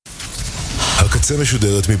הקצה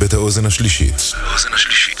משודרת מבית האוזן השלישית.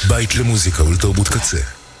 בית למוזיקה ולתרבות קצה.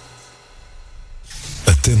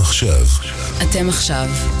 אתם עכשיו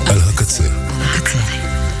על הקצה.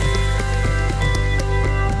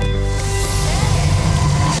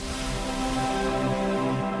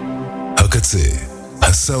 הקצה,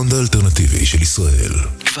 הסאונד האלטרנטיבי של ישראל.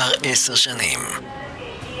 כבר 10 שנים.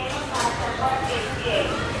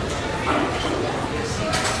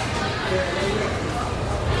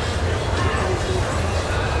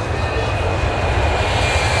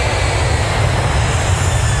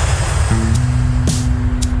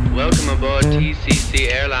 Welcome aboard TCC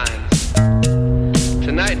Airlines.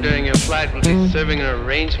 Tonight during your flight we'll be serving an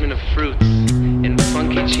arrangement of fruits and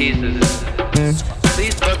funky cheeses.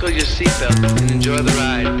 Please buckle your seatbelts and enjoy the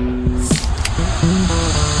ride.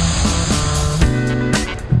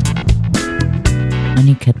 I'm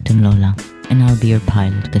Captain Lola, and I'll be your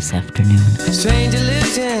pilot this afternoon. Strange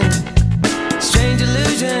illusion, strange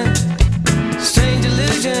illusion, strange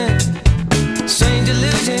illusion, strange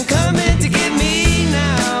illusion, coming to get me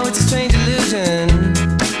now. It's a strange illusion,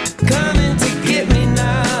 coming to get me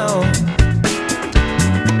now.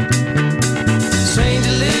 Strange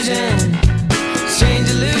illusion, strange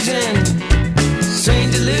illusion,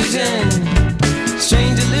 strange illusion,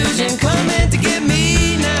 strange illusion, coming to get me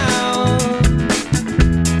now.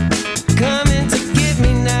 Coming to get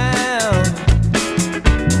me now.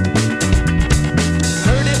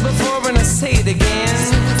 Heard it before and I say it again.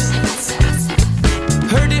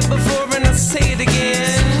 Heard it before and I say it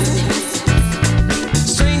again.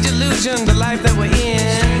 Strange illusion, the life that we're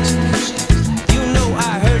in. You know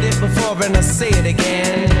I heard it before and I say it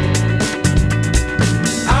again.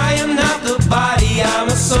 I am not the body, I'm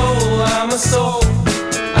a soul, I'm a soul.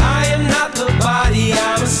 I am not the body,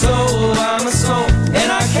 I'm a soul, I'm a soul. And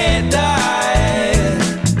I can't die,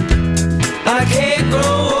 I can't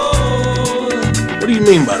grow old. What do you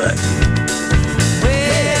mean by that?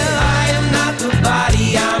 Well, I am not the body,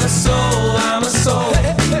 I'm a soul, I'm a soul.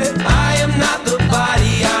 I am not the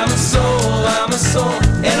body, I'm a soul, I'm a soul.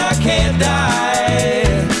 And I can't die,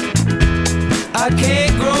 I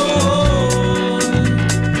can't grow old.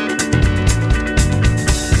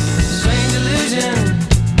 Strange illusion,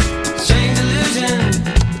 strange illusion,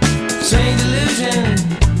 strange illusion,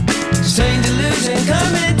 strange illusion,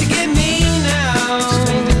 coming to get me now.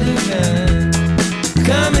 Strange illusion,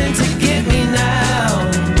 coming to get me now.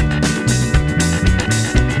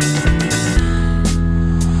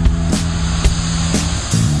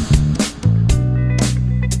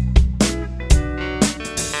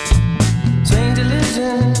 Strange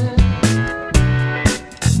illusion,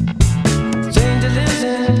 strange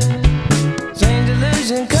illusion, strange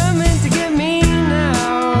illusion, coming to get me now.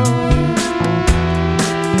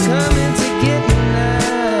 Coming to get me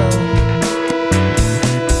now.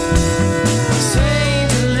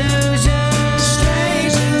 Strange illusion,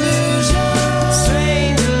 strange illusion,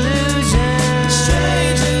 strange illusion,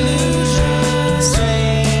 strange illusion, strange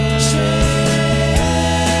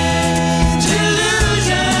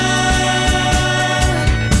illusion.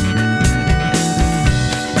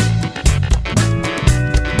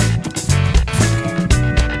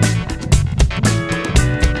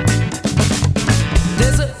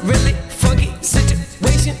 There's a really funky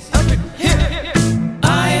situation up in here.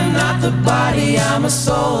 I am not the body, I'm a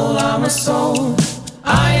soul, I'm a soul.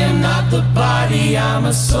 I am not the body, I'm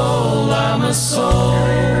a soul, I'm a soul.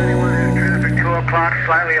 Traffic 2 o'clock,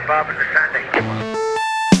 slightly above and descending.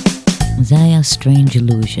 זה היה Strange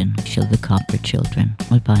Illusion של The Copper Children,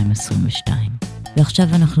 2022. ועכשיו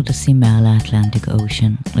אנחנו טסים מעל האטלנטיק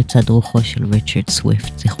אושן, לצד רוחו של ריצ'רד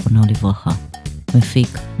סוויפט, זיכרונו לברכה.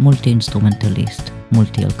 מפיק, מולטי אינסטרומנטליסט,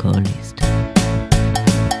 מולטי אלכוהוליסט.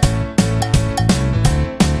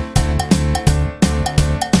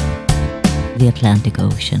 The Atlantic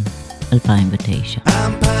Ocean, 2009.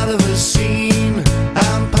 I'm part of a scene,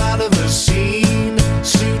 I'm part of a scene,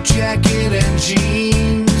 suit jacket and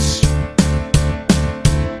jeans.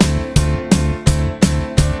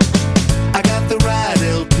 I got the right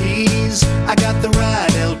LPs, I got the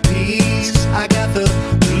right LPs, I got the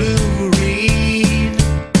blue reed,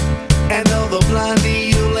 and all the blondie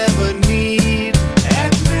you'll ever need.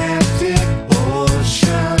 Atlantic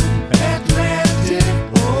Ocean, Atlantic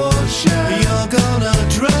Ocean, you're gonna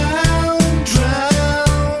drown,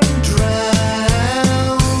 drown,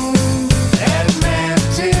 drown.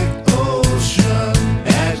 Atlantic Ocean,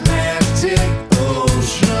 Atlantic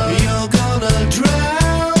Ocean, you're gonna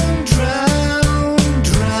drown, drown,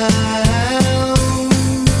 drown.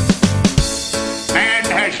 Man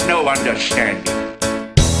has no understanding.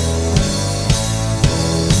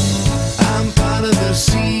 I'm part of the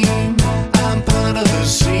scene, I'm part of the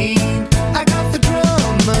scene. I got the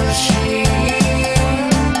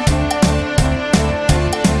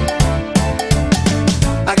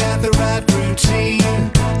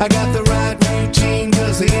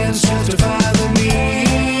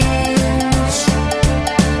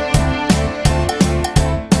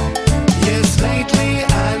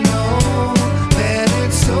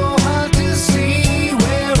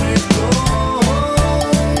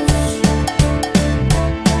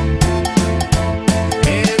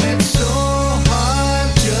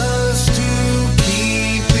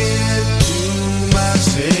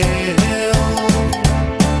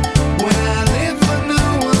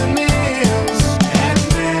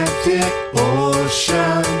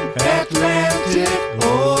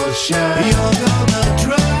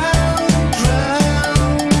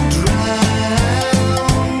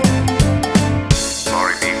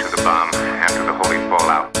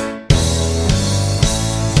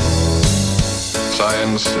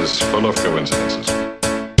is full of coincidences.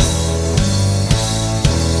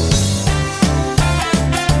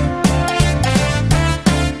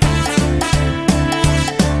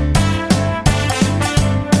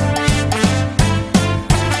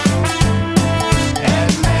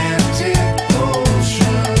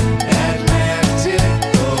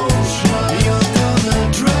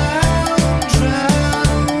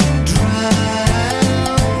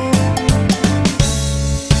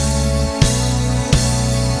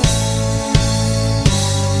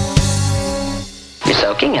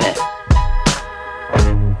 Soaking in it.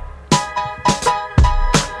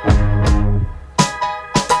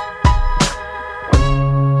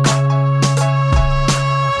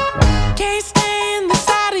 Can't stand the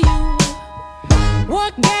sight of you.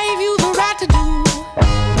 What gave you the right to do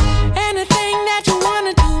anything that you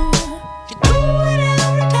wanna do? You do it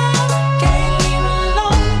every time. Can't leave it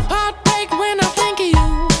alone. Heartbreak when I think of you.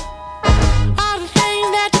 All the things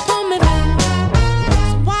that you put me through.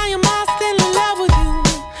 So why am I still in love with you?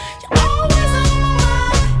 You're always on my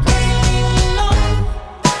mind. Can't leave it alone.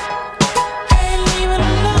 Can't leave it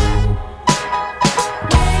alone.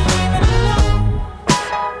 Can't leave it alone.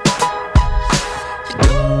 You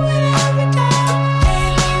do it every time.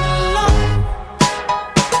 Can't leave it alone.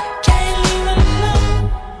 Can't leave it alone.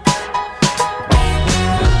 Can't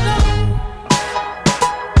leave it alone.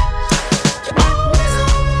 You're always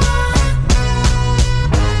on my mind.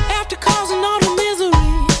 After causing all the misery,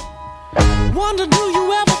 wonder do you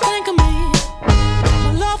ever think of me?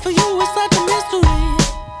 My love for you is such a mystery.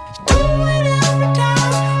 You do it every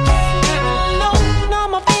time. Can't leave it alone. All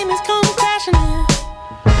my feelings come crashing in.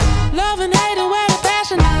 Love and hate are where the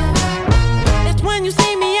passion is. It's when you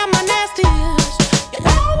see me at my nastiest. You're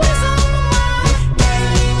always on my mind. Can't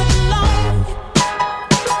leave it alone.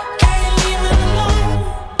 Can't leave it alone.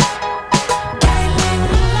 Can't leave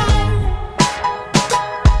it alone.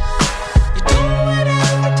 You do it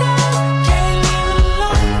every time. Can't leave it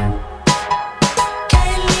alone.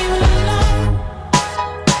 Can't leave it alone.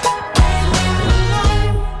 Can't leave it alone.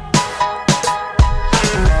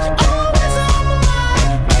 You're always on my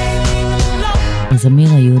mind. Can't leave it alone. הזמיר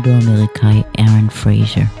היהודו-אמריקאי ארון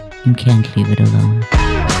פרייזר, עם Can't Leave It Alone.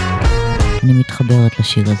 אני מתחברת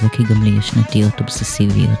לשיר הזה כי גם לי יש נטיות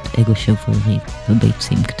אובססיביות, אגו שברירי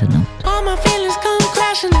וביצים קטנות. All my feelings come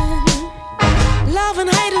crashing in. Love and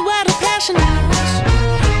hate is where the passion is.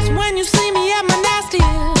 So when you see me at my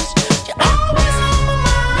nastiest, you're always on my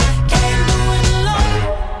mind. Can't do it alone.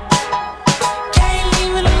 Can't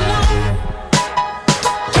leave it alone.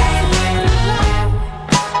 Can't leave it alone.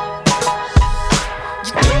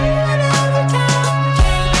 You do it every time.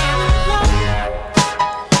 Can't leave it alone.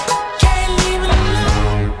 Can't leave it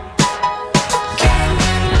alone. Can't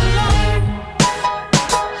leave it alone.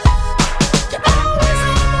 You're always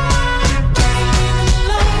on my mind. Can't leave it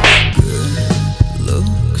alone.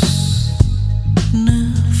 Looks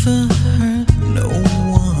never hurt no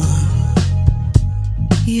one,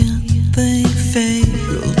 yet they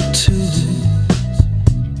fail to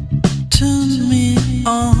turn me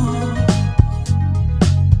on.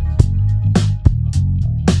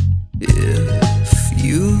 If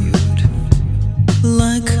you'd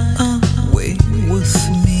like away with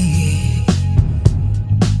me,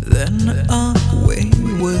 then away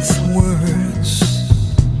with words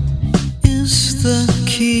is the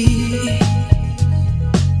key.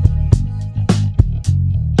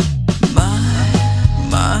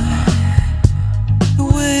 My, the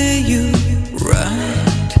way you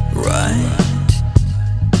write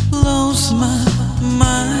blows my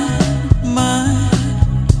mind.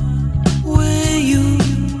 Way you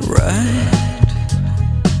write,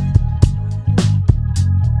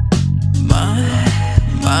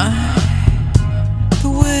 my, the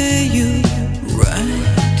way you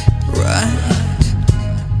write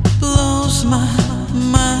blows my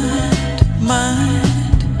mind.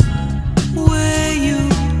 Way you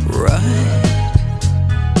write.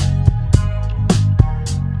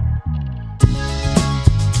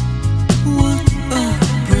 What a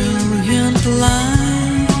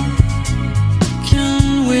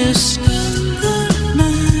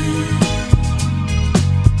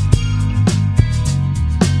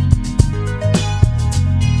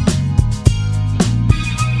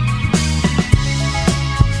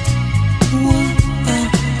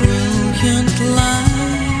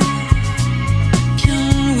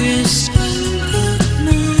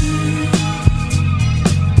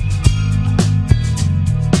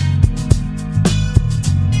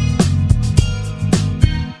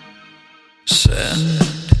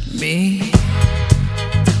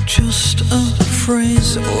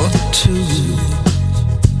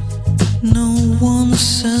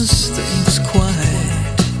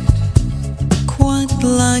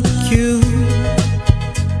like you.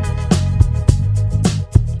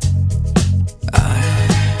 I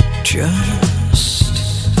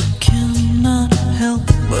just cannot help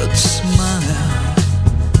but smile.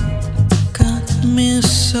 Got me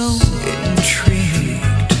so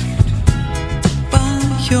intrigued by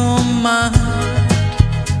your mind.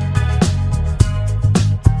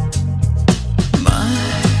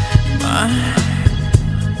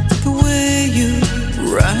 The way you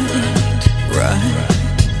write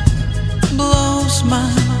blows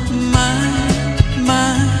my mind.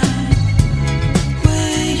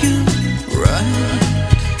 Way you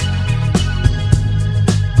write.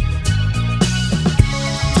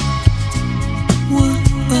 What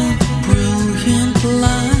a brilliant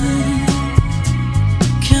line.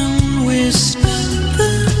 Can we spend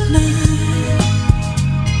the night?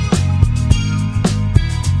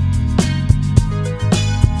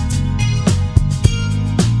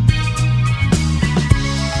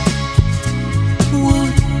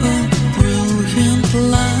 What a brilliant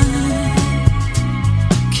line.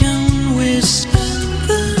 Can we spend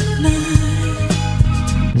the night?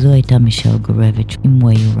 זו הייתה מישל גורביץ' עם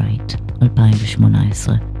Way You Right,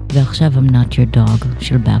 2018. ועכשיו I'm Not Your Dog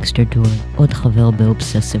של בקסטר דור, עוד חבר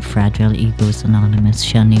ב-Obsessive Fragile Egos Anonymous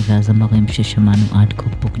שאני והזמרים ששמענו עד כה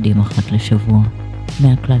פוקדים אחת לשבוע.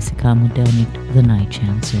 מהקלאסיקה המודרנית The Night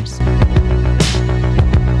Chancers.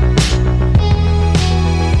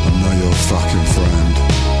 I'm not your fucking friend.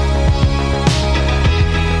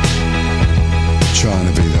 Trying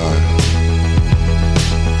to be though.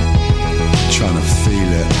 Trying to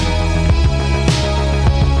feel it.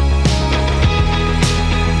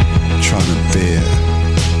 Trying to be it.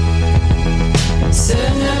 Ce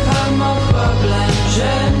n'est pas mon problème,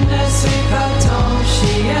 je ne suis pas ton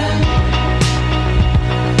chien.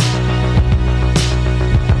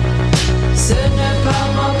 Ce n'est pas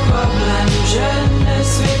mon problème, je ne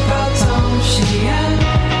suis pas ton chien.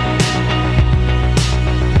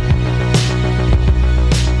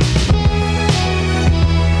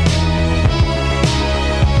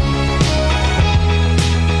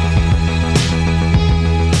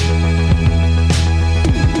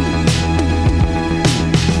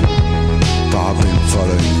 But I've been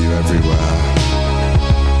following you everywhere.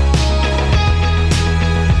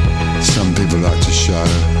 Some people like to show.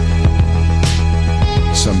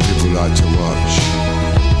 Some people like to watch.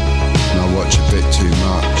 And I watch a bit too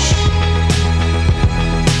much.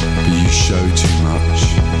 But you show too much.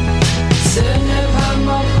 Ce n'est pas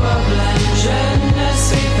mon problème, je ne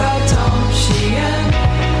suis pas ton chien.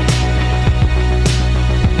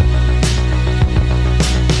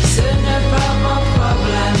 Ce n'est pas mon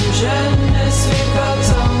problème, je ne suis pas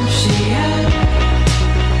ton chien.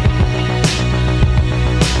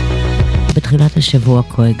 בתחילת השבוע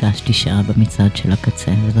כה הגשתי שעה במצעד של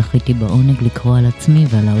הקצה, וזכיתי בעונג לקרוא על עצמי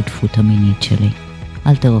ועל העודפות המינית שלי.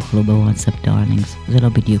 אל תרוכלו בוואטסאפ דארלינגס, זה לא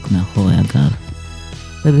בדיוק מאחורי הגב.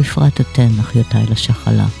 ובפרט אתן, אחיותיי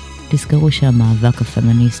לשחלה. תזכרו שהמאבק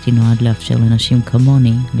הפמיניסטי נועד לאפשר לנשים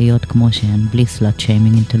כמוני להיות כמו שהן, בלי סלאט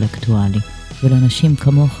שיימינג אינטלקטואלי, ולנשים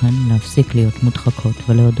כמוכן להפסיק להיות מודחקות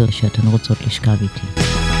ולהודות שאתן רוצות לשכב איתי.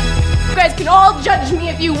 You guys can all judge me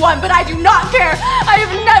if you want, but I do not care. I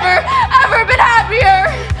have never, ever been happier.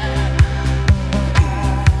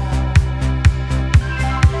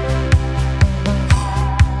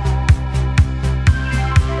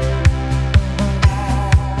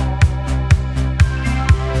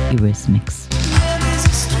 Eurythmics. Love is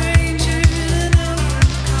a stranger.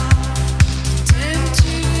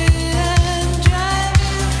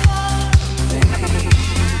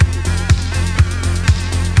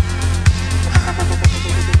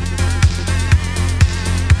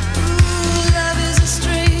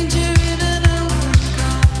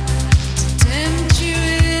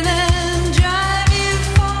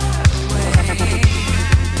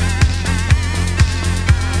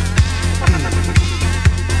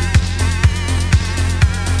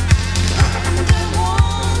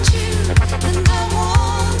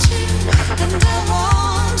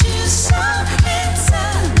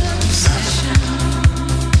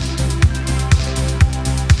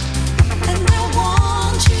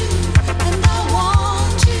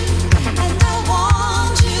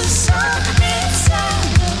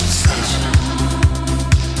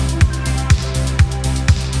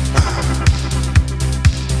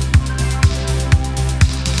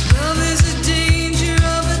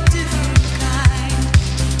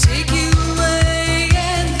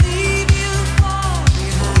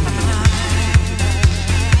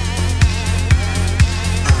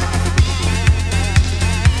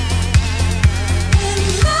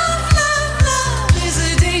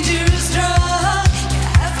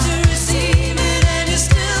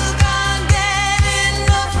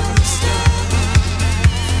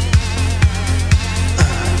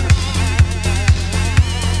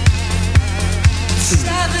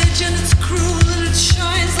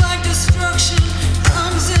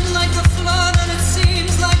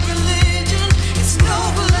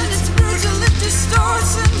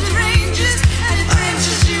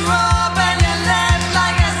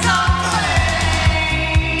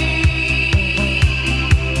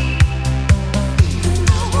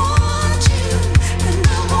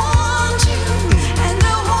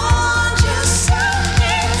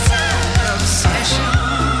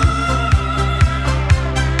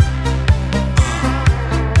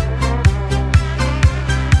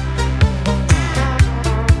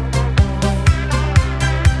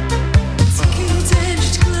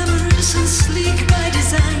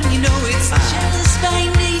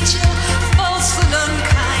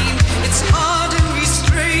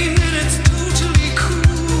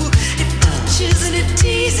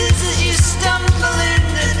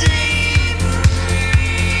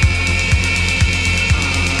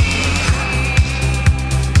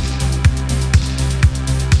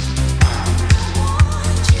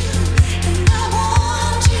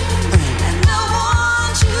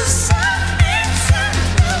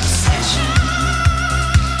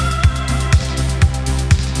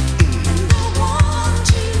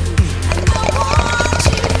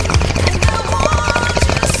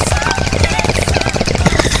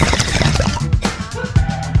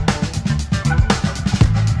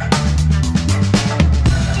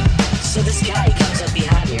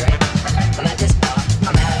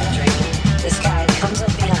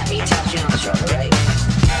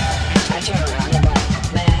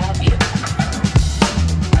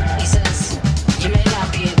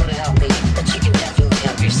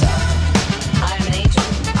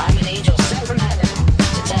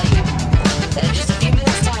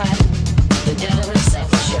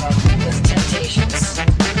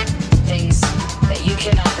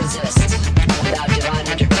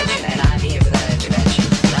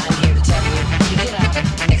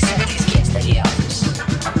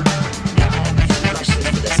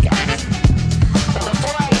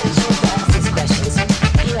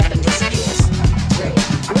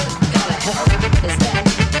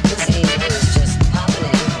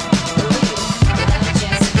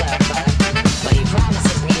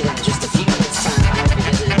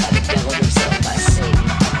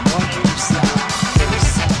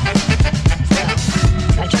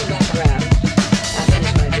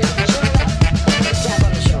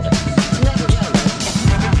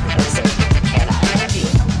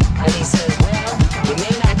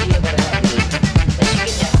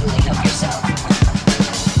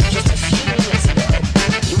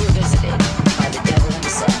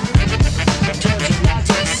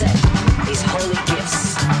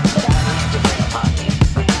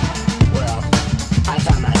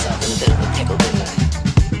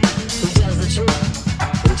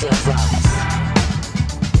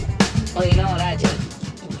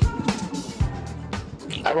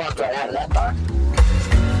 I walked right out of that bar.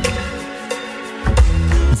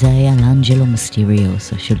 זה היה לאנג'לו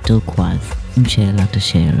מיסטריוסו של טורקואז עם שאלת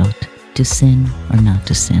השאלות To sin or not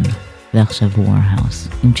to sin, ועכשיו וורהאוס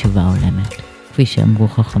עם תשובה הולמת, כפי שאמרו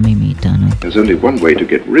חכמים מאיתנו. There's only one way to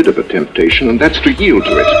get rid of a temptation and that's to yield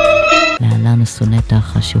to it. להלן הסונטה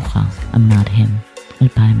החשוכה, I'm not him,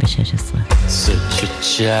 2016. Such a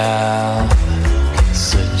child,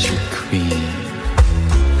 such a queen.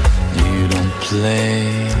 You don't play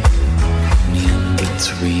me in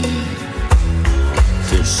between.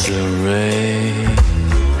 Disarray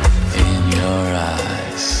in your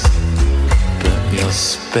eyes, but your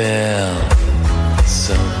spell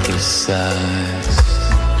so precise.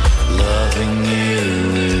 Loving you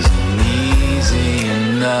isn't easy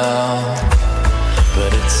enough,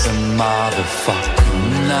 but it's a motherfucker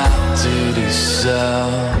not to do so.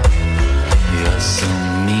 You're so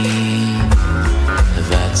mean,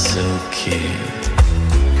 that's okay.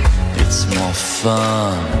 It's more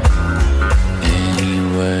fun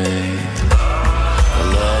anyway.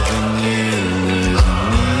 Loving you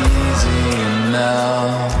isn't easy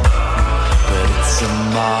enough, but it's a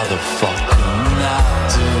motherfucker not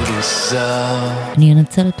to do so. אני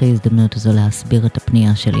אנצל את ההזדמנות הזו להסביר את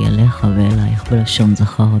הפנייה שלי אליך ואלייך בלשון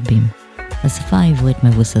זכר רבים. השפה העברית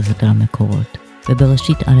מבוססת על המקורות,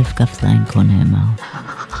 ובראשית א' כ' ז' כה נאמר.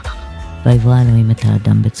 ויברא אלוהים את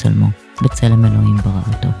האדם בצלמו, בצלם אלוהים ברא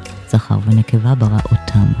אותו, זכר ונקבה ברא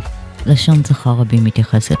אותם. לשון זכר רבים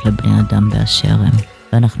מתייחסת לבני אדם באשר הם,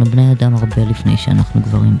 ואנחנו בני אדם הרבה לפני שאנחנו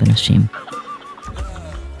גברים ונשים.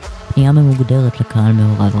 פנייה ממוגדרת לקהל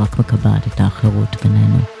מעורב רק מקבעת את האחרות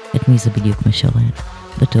בינינו. את מי זה בדיוק משרת?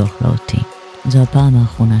 בטוח לא אותי. זו הפעם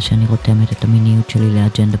האחרונה שאני רותמת את המיניות שלי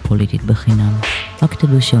לאג'נדה פוליטית בחינם. רק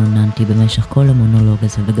תדעו שעוננתי במשך כל המונולוג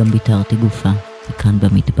הזה וגם ביטרתי גופה, וכאן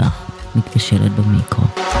במטבח, מתבשלת במיקרו.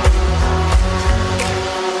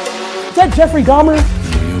 Is that Jeffrey Dahmer?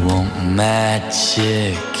 You want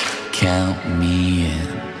magic, count me in.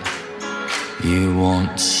 You want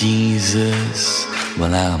Jesus,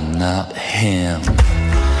 well I'm not him.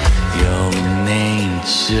 You're an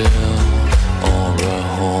angel or a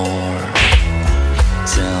whore.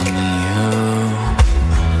 Tell me who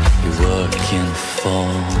you're working for.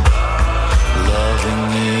 Loving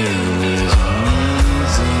you isn't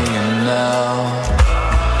easy enough,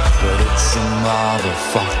 but it's a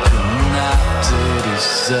motherfucker not to do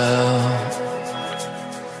so.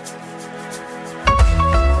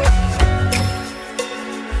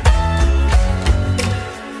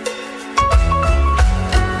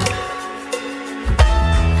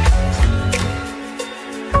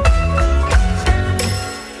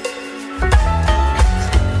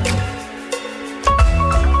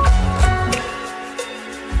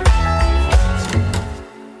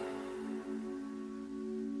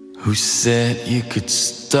 Who said you could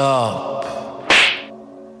stop?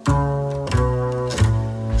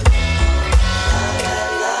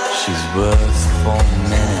 She's worth 4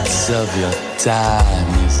 minutes of your time,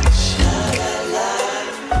 isn't she?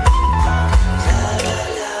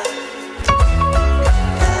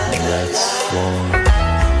 That's 4.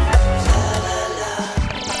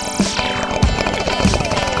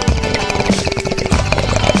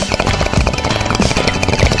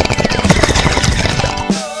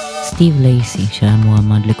 סטיב לייסי, שהיה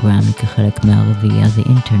מועמד לגרמי כחלק מהרביעייה The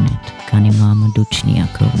Internet, כאן עם מעמדות שנייה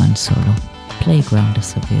כאומן סולו. פלייגראונד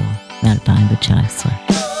הסביר, מ-2019.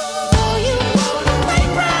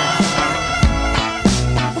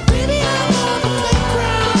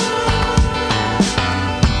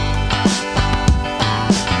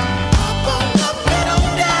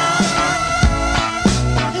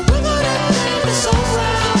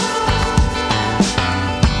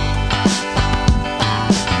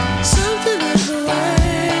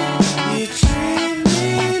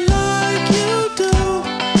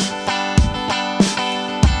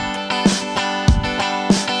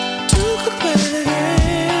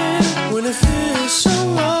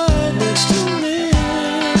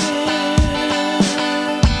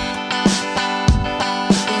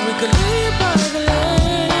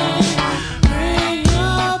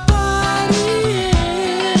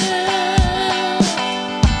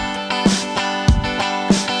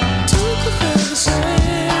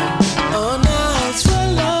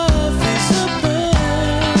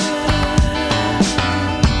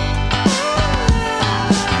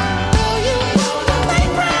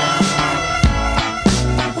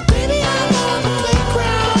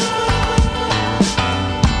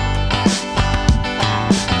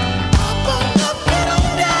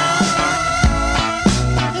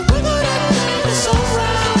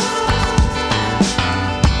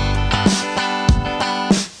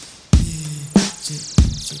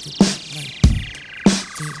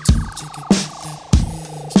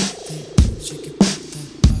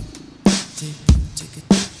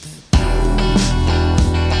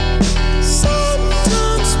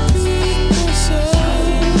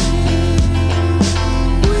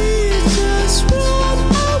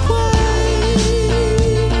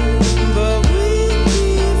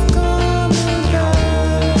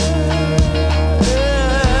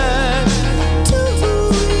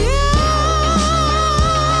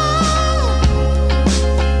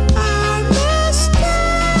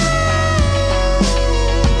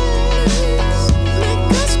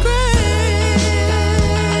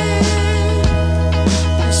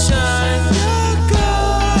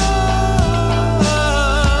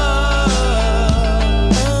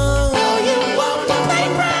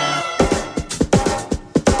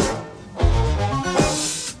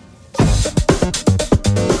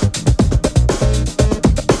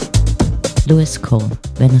 לואיס קול,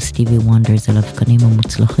 בין הסטיבי וונדרס הלבקנים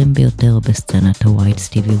המוצלחים ביותר בסצנת הווייט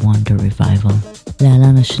סטיבי וונדר ריבייבל.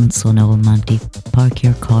 להלן השנסון הרומנטי Park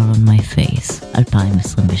Your Car on My Face,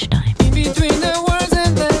 2022.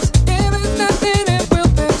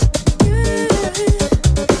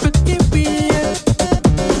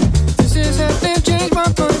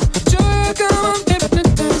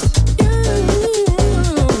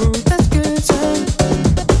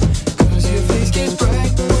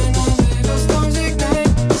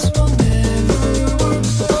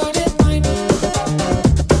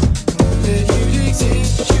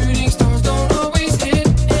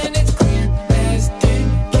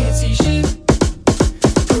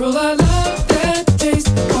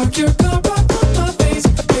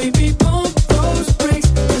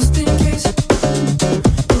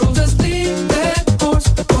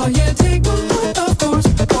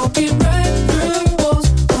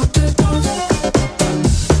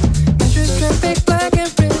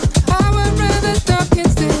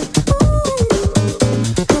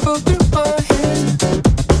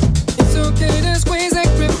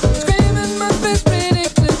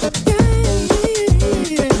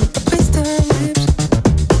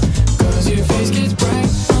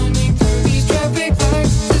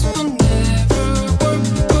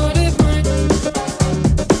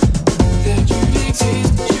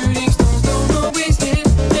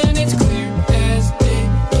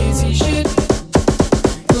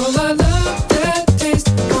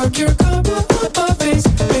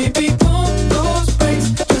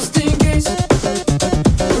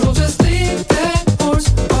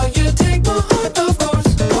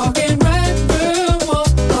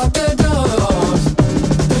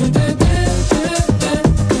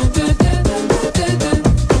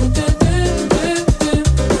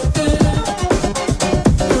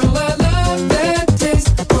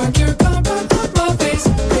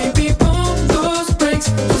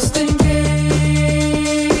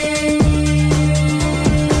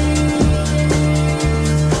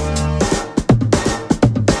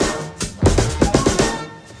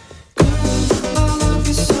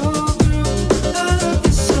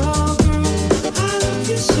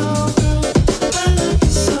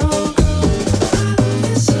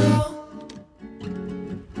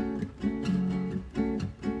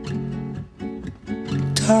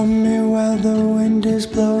 Tell me where the wind is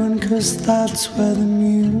blowing, 'cause that's where the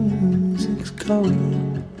music's going.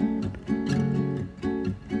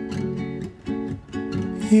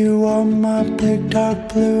 You are my big dark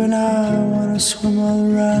blue and I wanna swim all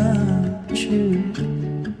around you.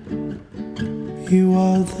 You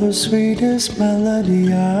are the sweetest melody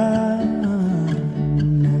I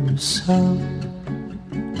never saw.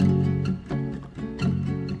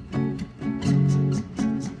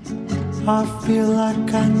 I feel like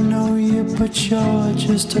I know you, but you're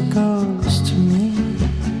just a ghost to me.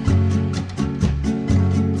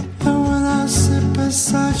 And when I sit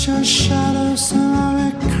beside your shadow, somehow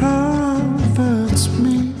it comforts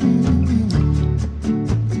me.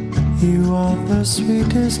 You are the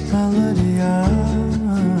sweetest melody I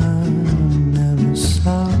never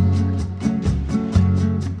saw.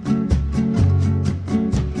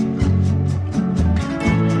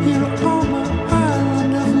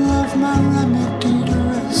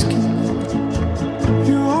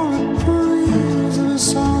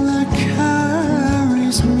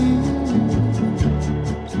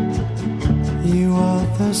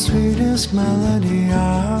 Sweetest melody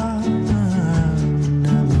I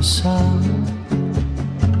never saw.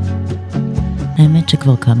 האמת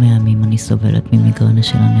שכבר כמה ימים אני סובלת ממיגרנה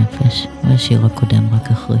של הנפש, והשיר הקודם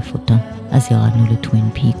רק החריף אותה. אז ירדנו לטווין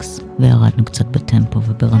פיקס, וירדנו קצת בטמפו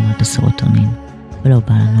וברמת הסרוטונין, ולא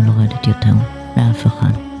בא לנו לרדת יותר, לאף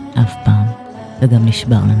אחד, אף פעם, וגם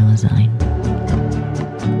נשבר לנו הזין.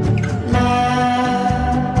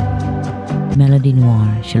 מלודי נואר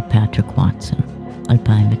של פטריק ווטסון,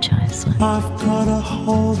 2019. I've got a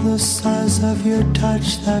hole the size of your touch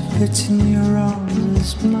that fits in your arms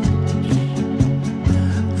as much.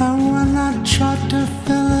 And when I try to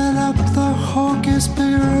fill it up, the hole gets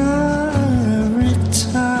bigger every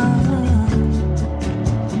time.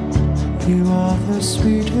 You are the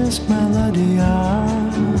sweetest melody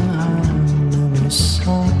I've ever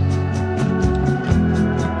sung.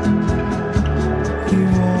 You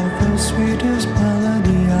are the sweetest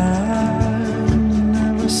melody I've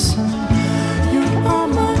never sung. You are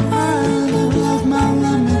my island of love, my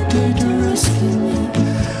remedy to rescue me.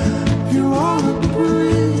 You are the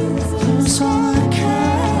breeze, that's all that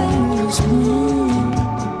carries me.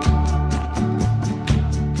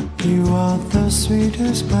 You are the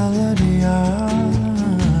sweetest melody I've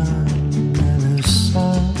ever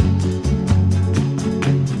sung.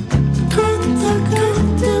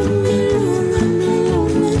 Canta mi luna,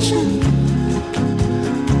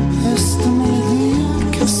 esta melodía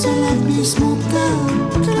que solo el mismo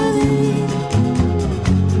dentro de mí,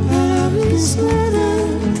 el mismo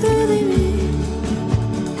dentro de mí.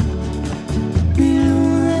 Mi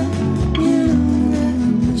luna,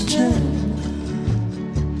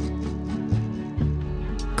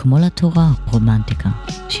 כמו לתורה, רומנטיקה,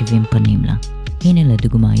 70 פנים לה. הנה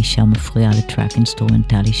לדוגמה אישה מפריעה לטרק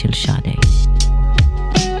אינסטרומנטלי של שאדי.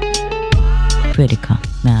 פרדיקה,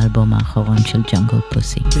 מהאלבום האחרון של ג'ונגל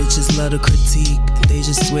פוסי. Bitches love to critique, they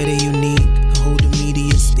just swear they unique. Hold the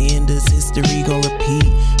media standards, history gon' repeat.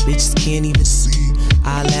 Bitches can't even see,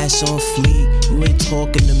 eyelash on fleek. You ain't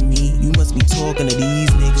talking to me, you must be talking to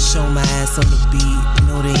these niggas. Show my ass on the beat,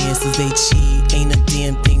 know the answers they cheat. Ain't a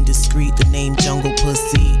damn thing discreet, the name Jungle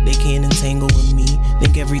Pussy. They can't entangle with me,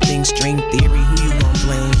 think everything's string theory. Who you gon'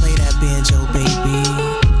 blame? Play that banjo, baby.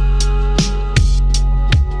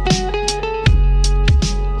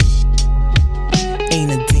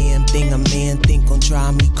 Ain't a damn thing a man think gon'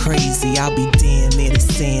 drive me crazy. I'll be damn near the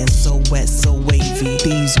sand, so wet, so wavy.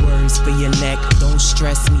 These words for your neck, don't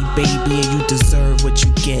stress me, baby. And you deserve what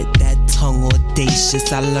you get, that tongue audacious.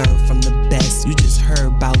 I learned from the best, you just heard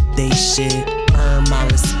about they shit. Earn my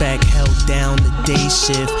respect, held down the day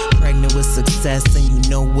shift. Pregnant with success and you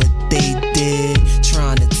know what they did.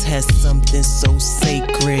 Trying to test something so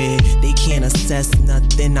sacred. They can't assess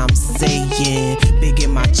nothing I'm saying. Big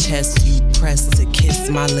in my chest, you press to kiss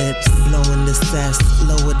my lips. Blowing the cess,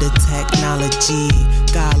 lower the technology.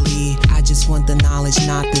 Golly, I just want the knowledge,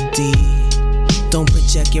 not the D. Don't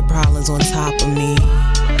project your problems on top of me.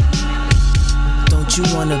 Don't you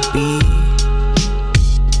wanna be?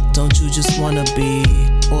 Don't you just wanna be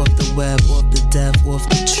off the web, off the death, off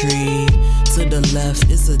the tree? To the left,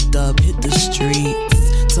 it's a dub, hit the streets.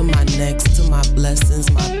 To my next, to my blessings,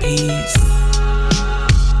 my peace.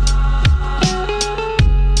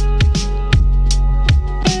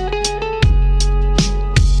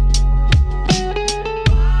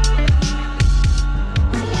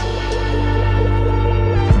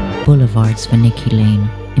 בולווארדס וניקי ליין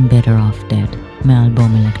עם Better Off Dead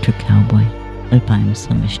מהאלבום Electric Cowboy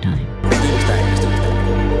 2022.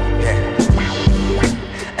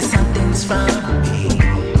 Something's wrong with me.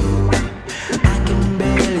 I can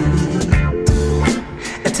barely leave.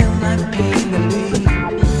 I tell my pain to leave.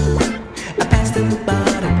 I pass the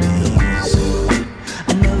bottle, please.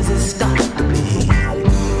 I know this start to bleed.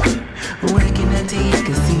 Where can I take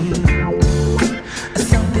a seat?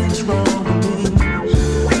 Something's wrong with me.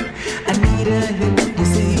 I need a hit to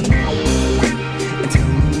see.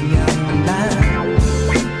 Tell me I'm alive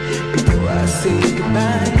before I say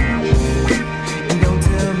goodbye. And don't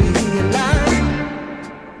tell me a lie.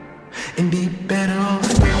 And be better off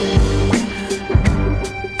dead.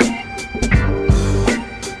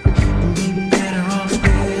 And be better off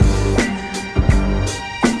dead.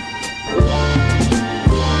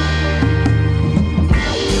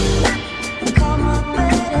 Come on,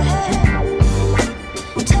 better head.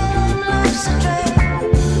 Tell him life's a drag.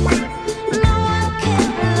 No one can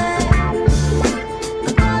relax.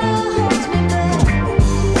 The bottle holds me back.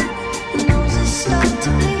 Knows it's start to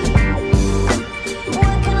bleed.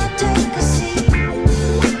 Where can I take a seat?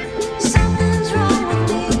 Something's wrong with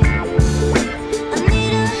me. I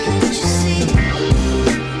need a hit, you see.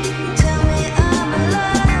 Tell me I'm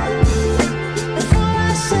alive before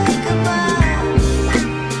I say goodbye.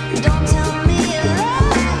 Don't tell me a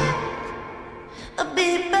lie. I'll be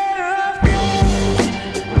better off dead.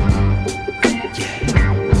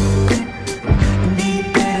 And be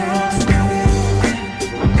better off dead.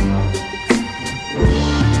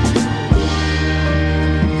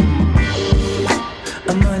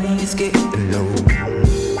 My money is getting low.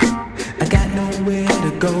 I got nowhere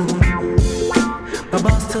to go. My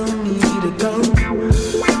boss told me to go.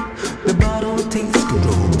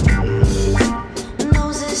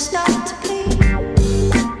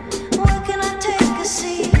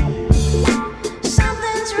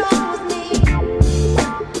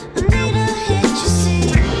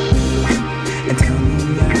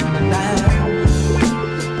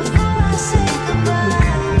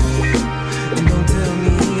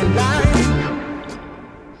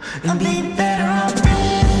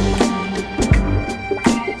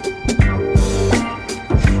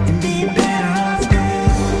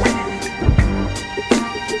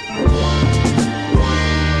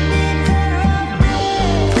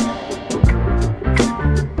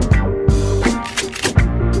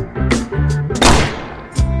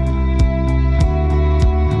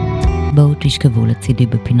 תשכבו לצידי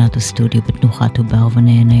בפינת הסטודיו בתנוחת עובר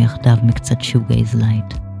ונהנה יחדיו מקצת שוגייז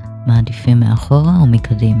לייט. מעדיפים מאחורה או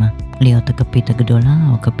מקדימה? להיות הכפית הגדולה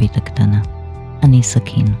או הכפית הקטנה? אני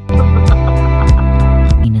סכין.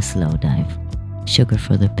 הנה סלואו דייב. Sugar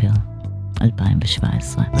for the Pill,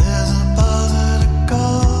 2017.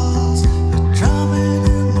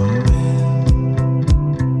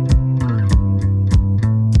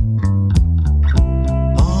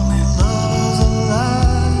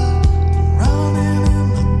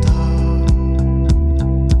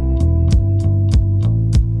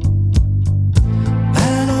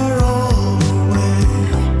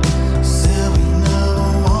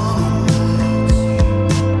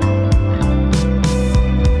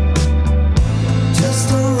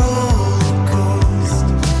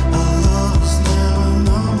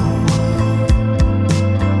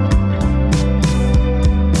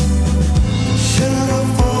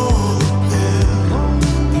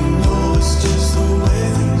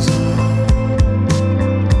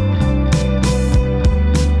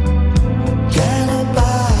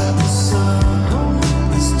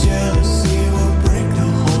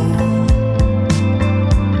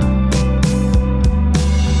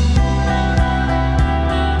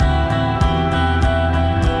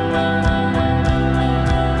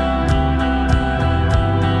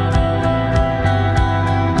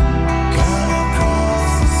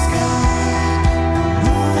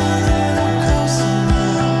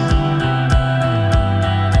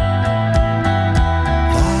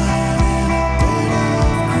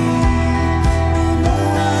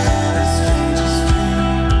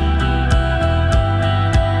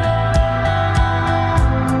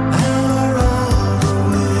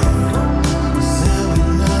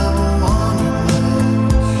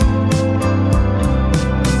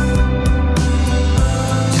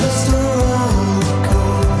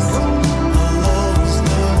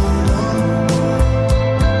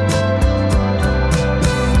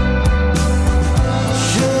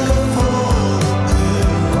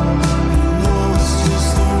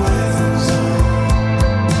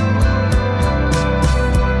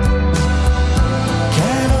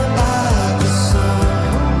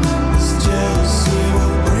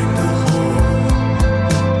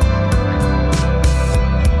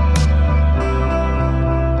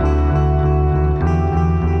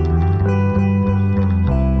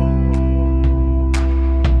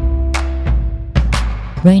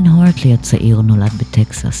 ריין הרטלי הצעיר נולד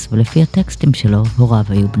בטקסס, ולפי הטקסטים שלו, הוריו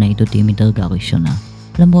היו בני דודים מדרגה ראשונה.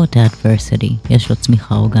 למרות האדברסיטי, יש לו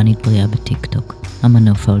צמיחה אורגנית בריאה בטיק-טוק,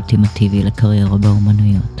 המנוף האולטימטיבי לקריירה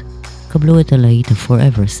באומנויות. קבלו את הלהיט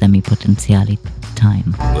ה-Forever סמי-פוטנציאלית,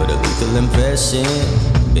 Time. With a lethal impression,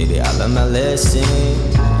 baby, I learned my lesson.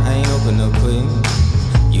 I ain't open no quit.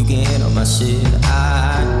 You can handle my shit.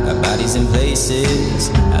 I got bodies in places,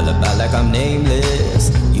 alibi like I'm nameless.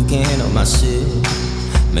 You can handle my shit.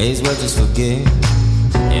 May as well just forget.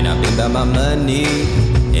 And I've been about my money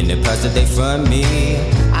and the price that they front me.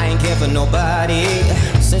 I ain't care for nobody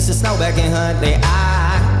since the snow back in Huntley.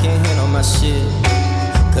 I can't handle my shit.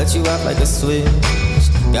 Cut you off like a switch.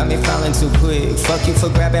 Got me falling too quick. Fuck you for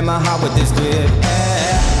grabbing my heart with this grip.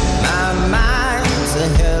 Yeah. My mind's a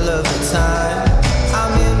hell of a time.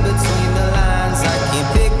 I'm in between the lines. I can't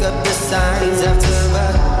pick up the signs after a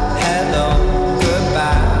hello,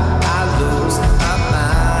 goodbye. I lose my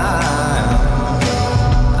mind.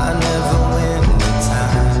 I never win the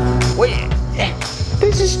time. Wait,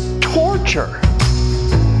 this is torture.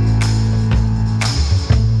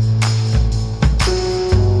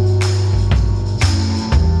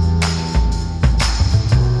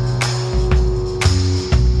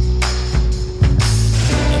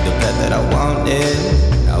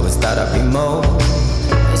 I always thought I'd be more.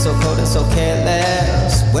 It's so cold and so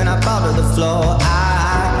careless. When I fall to the floor,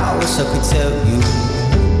 I wish I could tell you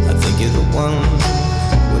I think you're the one.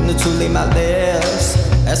 When the truth leave my lips,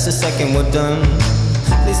 that's the second we're done.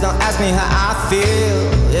 Please don't ask me how I feel,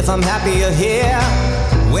 if I'm happy or here.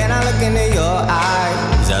 When I look into your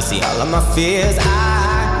eyes, I see all of my fears. I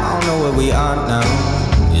don't know where we are now.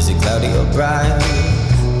 Is it cloudy or bright?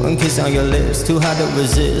 One kiss on your lips, too hard to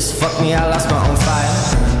resist. Fuck me, I lost my own fire.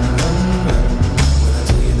 When I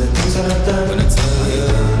tell you the things that I've done, when I tell you,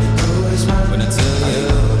 when I tell you,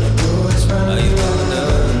 are you gonna,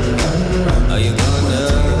 are you gonna,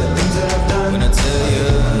 when I tell you,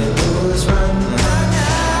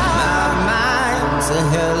 my mind's a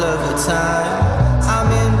hell of a time. I'm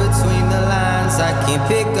in between the lines, I can't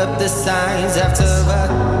pick up the signs after a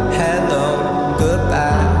hello,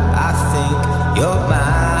 goodbye. I think you're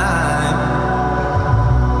mine.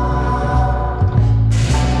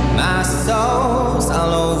 My soul's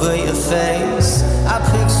all over your face. I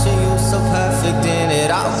picture you so perfect.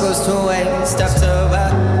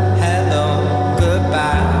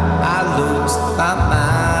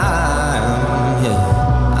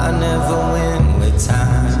 going with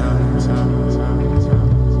time.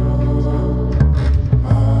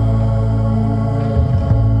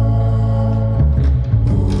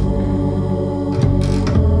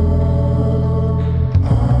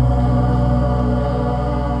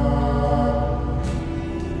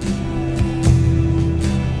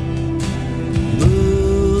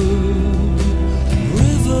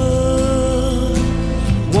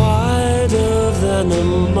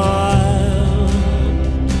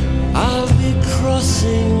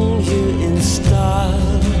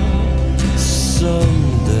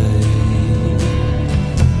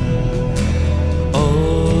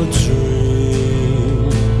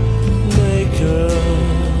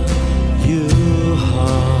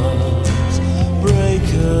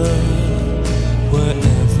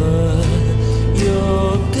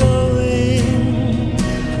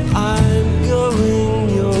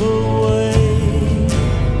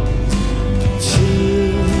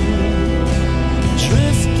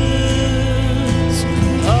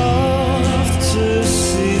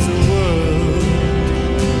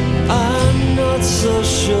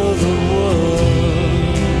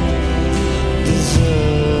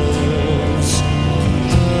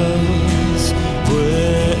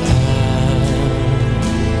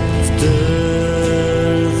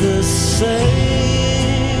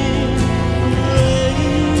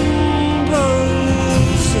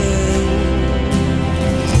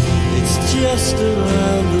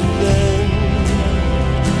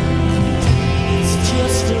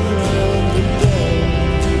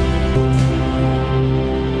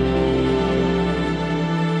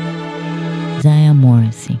 זה היה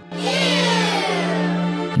מוריסי.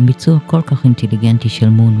 עם ביצוע כל כך אינטליגנטי של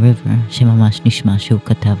מון ריבר, שממש נשמע שהוא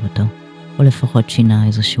כתב אותו, או לפחות שינה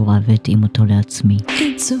איזו שורה והתאים אותו לעצמי.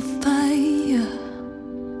 It's a fire.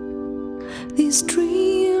 These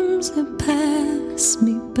dreams that pass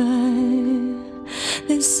me by.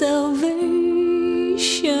 This salvation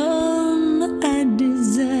I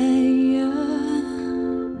desire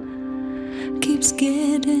keeps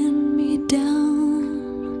getting me down.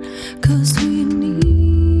 'Cause we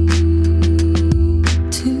need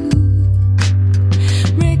to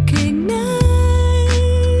recognize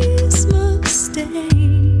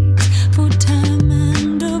mistakes for time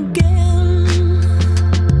and again.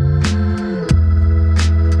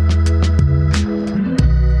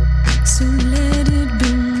 So let it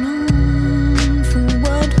be known for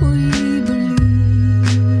what we believe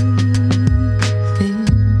in.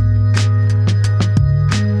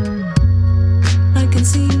 I can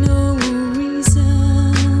see no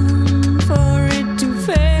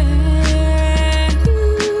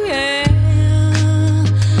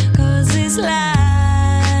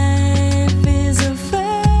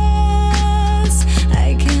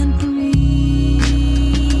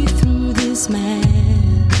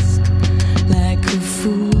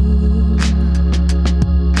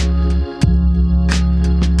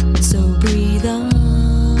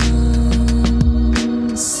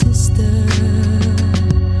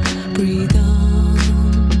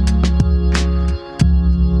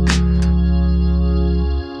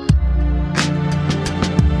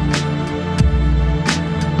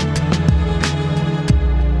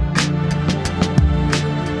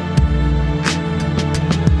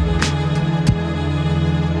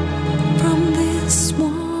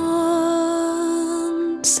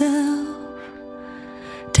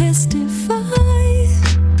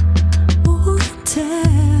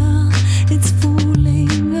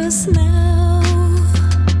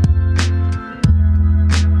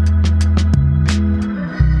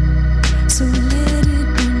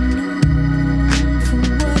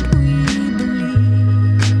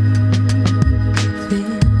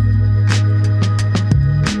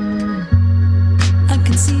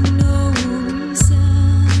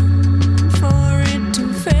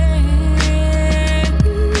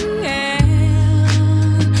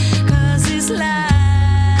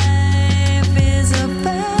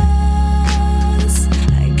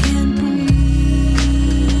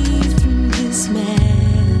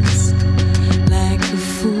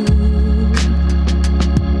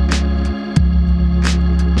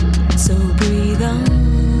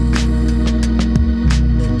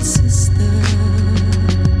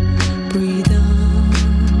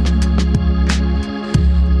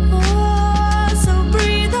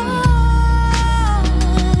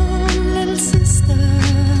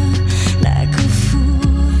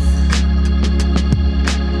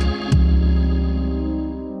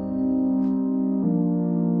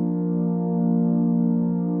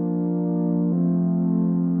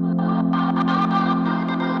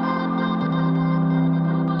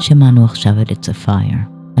שמענו עכשיו את It's a Fire,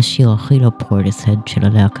 השיר הכי לא פורטיסהד של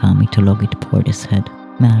הלהקה המיתולוגית פורטיסהד,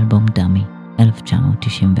 מאלבום דמי,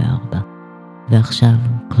 1994. ועכשיו,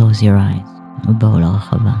 Close Your Eyes, ובואו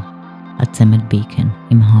לרחבה. הצמד ביקן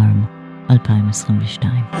עם Harm,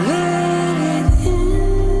 2022.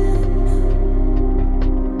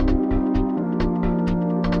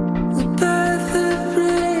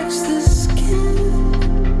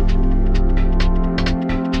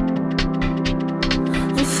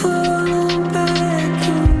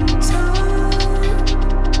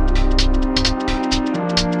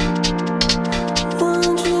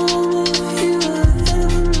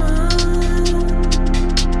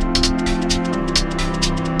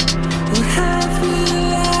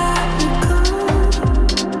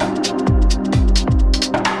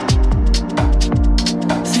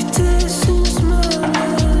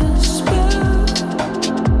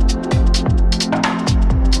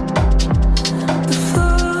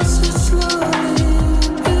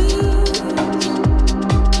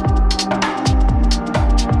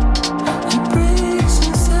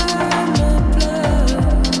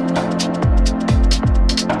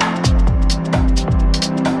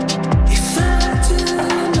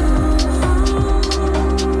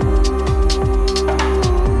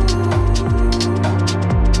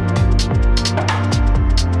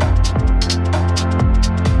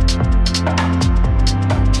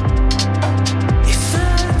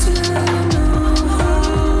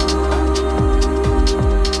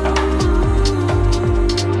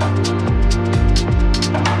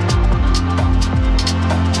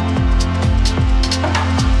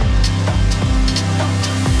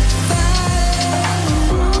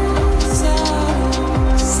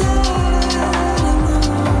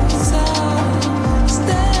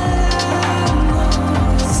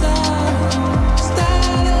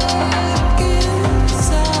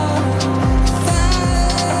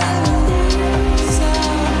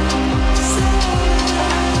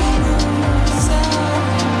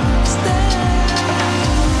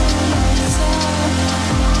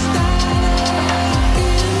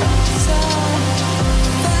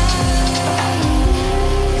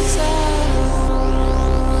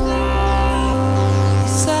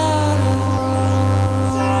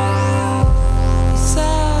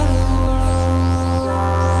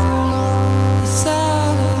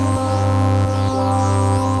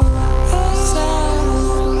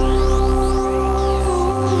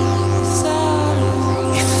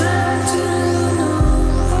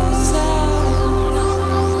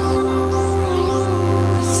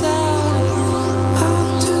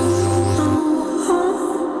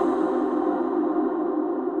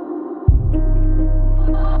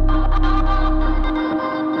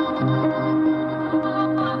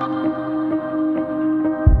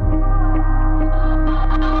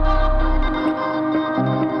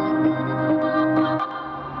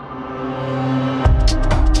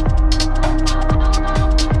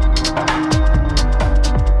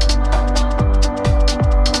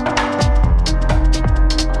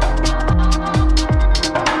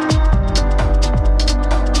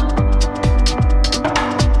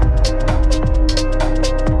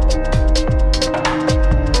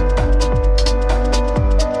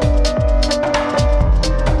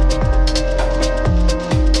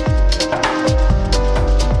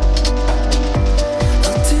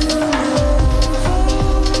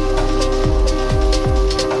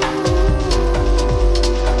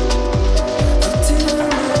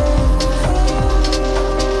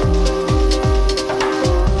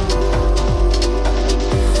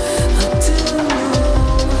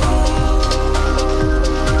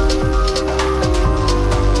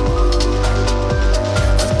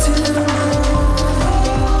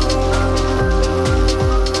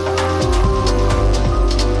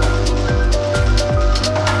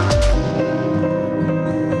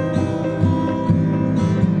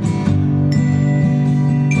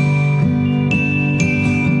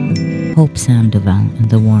 Hope Sandoval and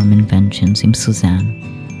the Warm Inventions עם סוזן.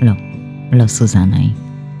 לא סוזנה היא,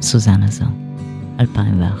 סוזנה זו.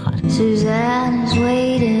 2001. Suzanne is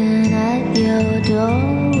waiting at your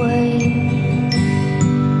doorway,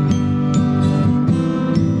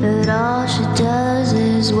 but all she does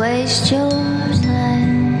is waste your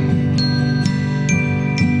time,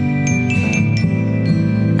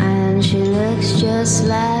 and she looks just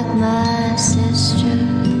like my sister,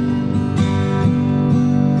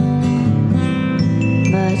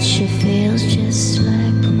 but she feels just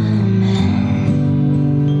like my man.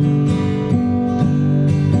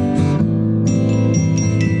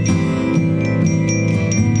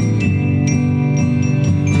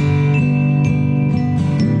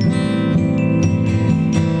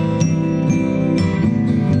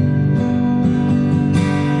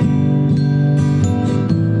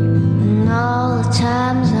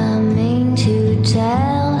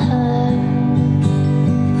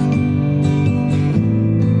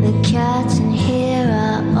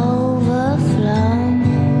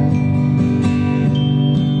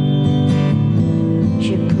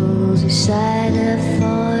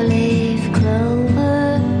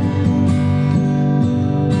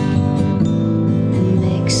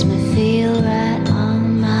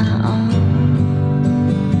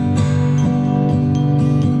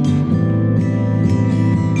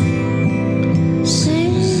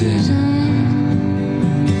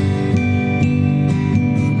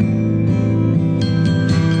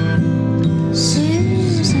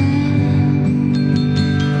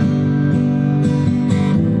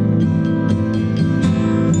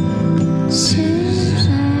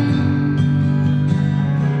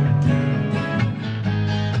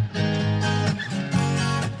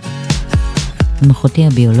 אחותי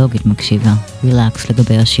הביולוגית מקשיבה, רילקס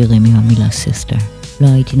לגבי השירים עם המילה סיסטר. לא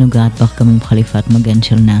הייתי נוגעת בך גם עם חליפת מגן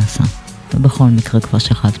של נאסא, ובכל מקרה כבר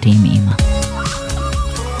שכבתי עם אמא.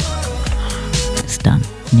 סתם,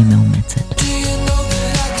 אני מאומצת.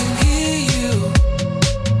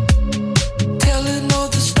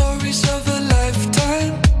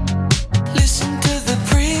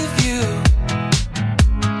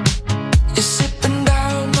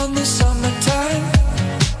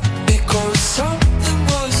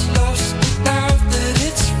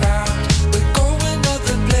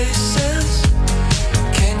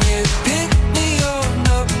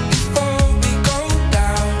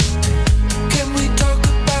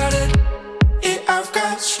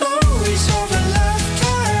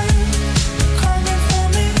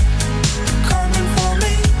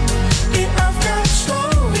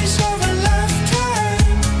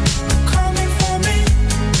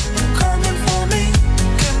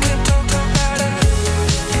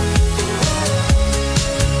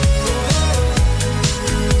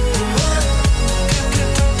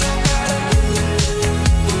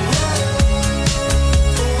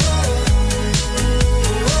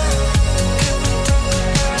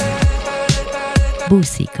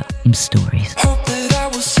 בוסיקה עם סטוריז.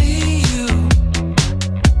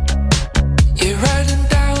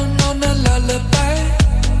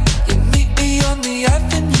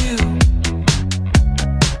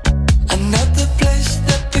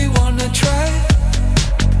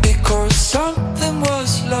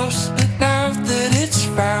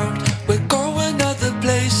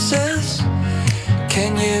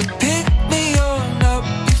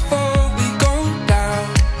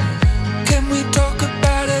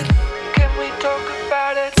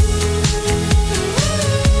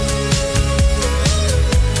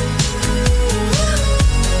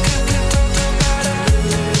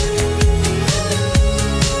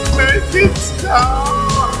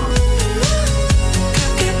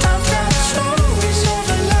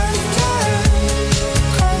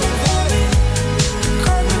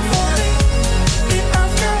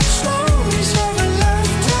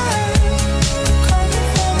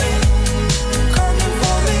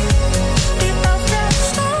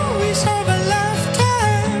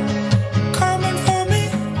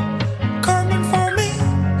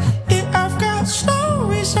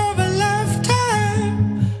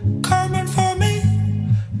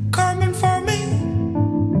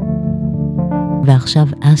 ועכשיו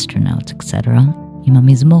Astronauts, etc. עם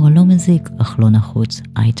המזמור הלא מזיק אך לא נחוץ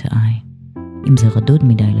Eye to Eye. אם זה רדוד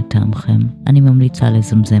מדי לטעמכם, אני ממליצה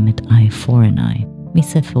לזמזם את Eye for an Eye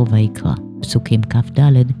מספר ויקרא, פסוקים כ"ד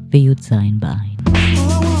וי"ז בעין.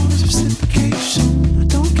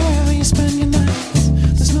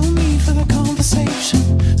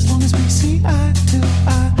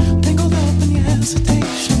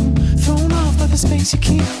 Space you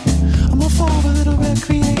keep, I'm all for a little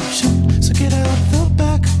recreation, so get out the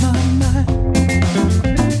back of my mind.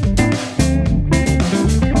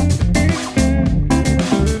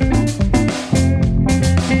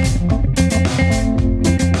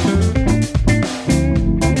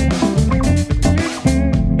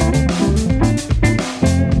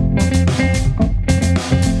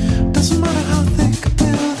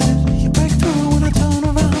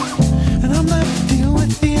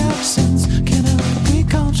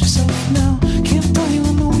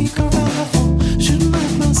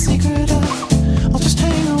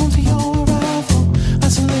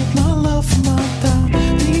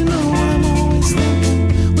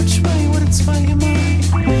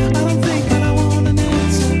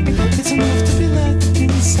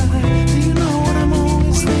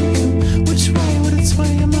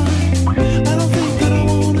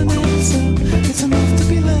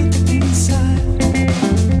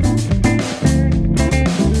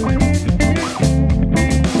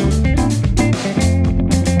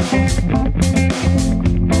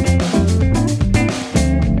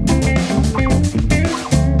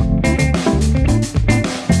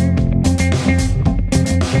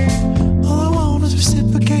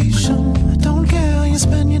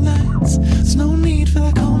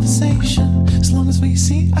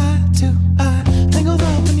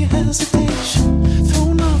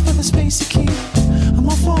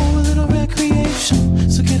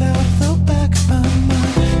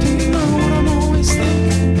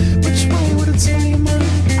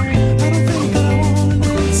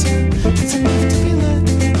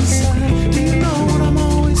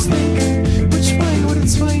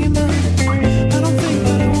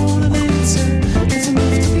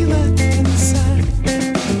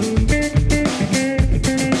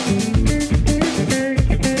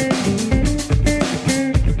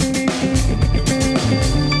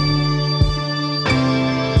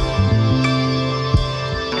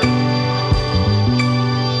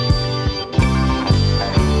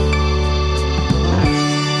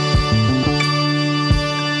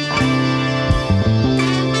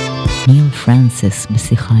 פרנסיס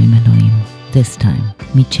בשיחה עם אלוהים. This time,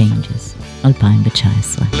 מ-Changes,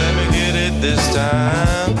 2019. Let me get it this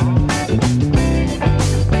time.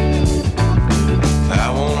 I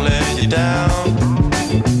won't let you down.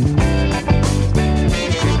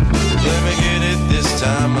 Let me get it this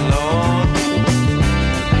time alone.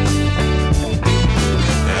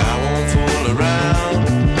 I won't fool around.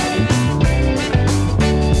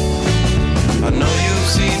 I know you've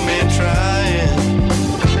seen me trying.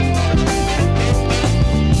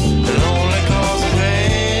 It only causes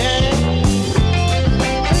pain.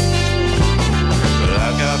 But I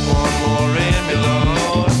got one more in me,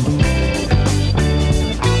 Lord.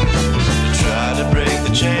 Try to break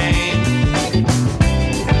the chain.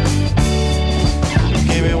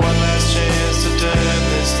 Give me one last chance to turn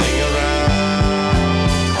this thing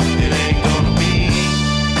around. It ain't gonna be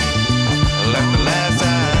like the last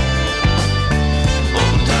time.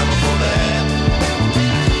 All the time before that,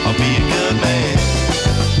 I'll be a good man.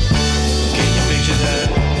 Can you picture that?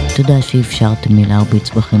 תודה שאפשרתם לי להרביץ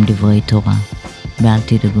בכם דברי תורה. ואל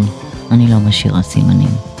תדאגו, אני לא משאירה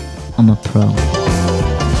סימנים. I'm a pro.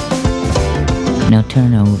 Now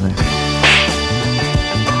turn over.